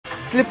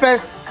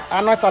Slippers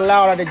are not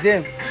allowed at the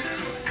gym.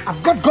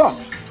 I've got God.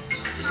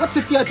 What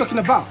safety are you talking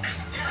about?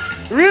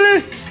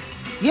 Really?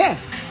 Yeah,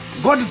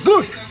 God is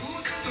good.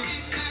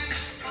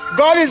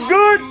 God is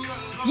good?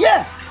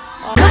 Yeah.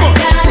 My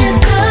God is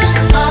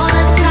good all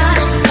the time,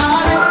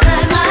 all the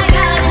time. My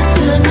God is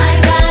good, my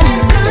God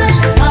is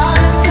good all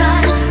the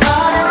time,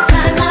 all the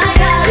time. My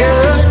God is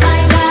good,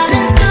 my God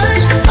is good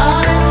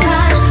all the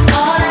time,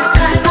 all the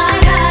time. My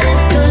God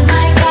is good,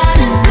 my God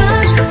is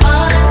good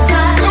all the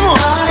time,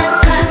 all the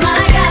time.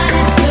 My God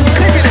is good.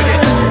 Take it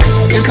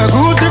again. It's a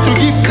good thing to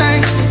give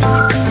thanks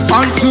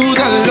unto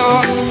the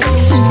Lord.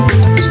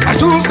 I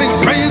do sing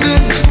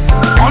praises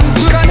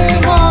unto the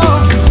name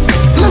of.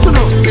 Listen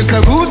up. It's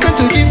a good thing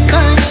to give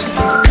thanks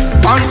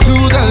unto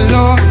the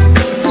Lord.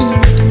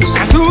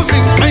 I do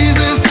sing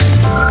praises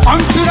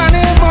unto the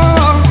name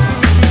of.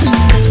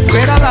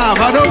 Greater love,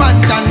 I don't want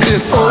than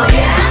this. Oh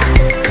yeah.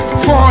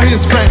 For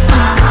his friend.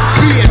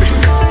 Baby,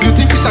 you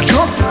think it's a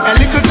joke? A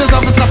little taste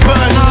of a slapper,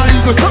 now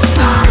you go choke.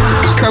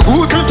 It's a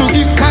good thing to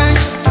give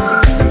thanks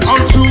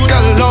unto the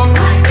Lord.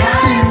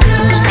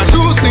 I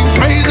do sing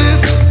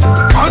praises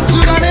unto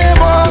the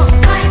name of.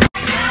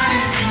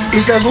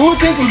 It's a good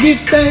thing to give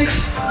thanks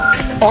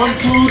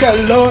unto the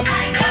Lord.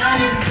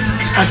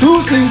 I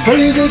do sing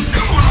praises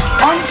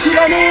unto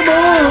the name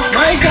of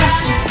my God.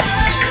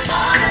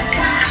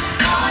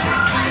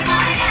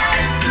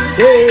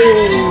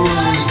 Hey.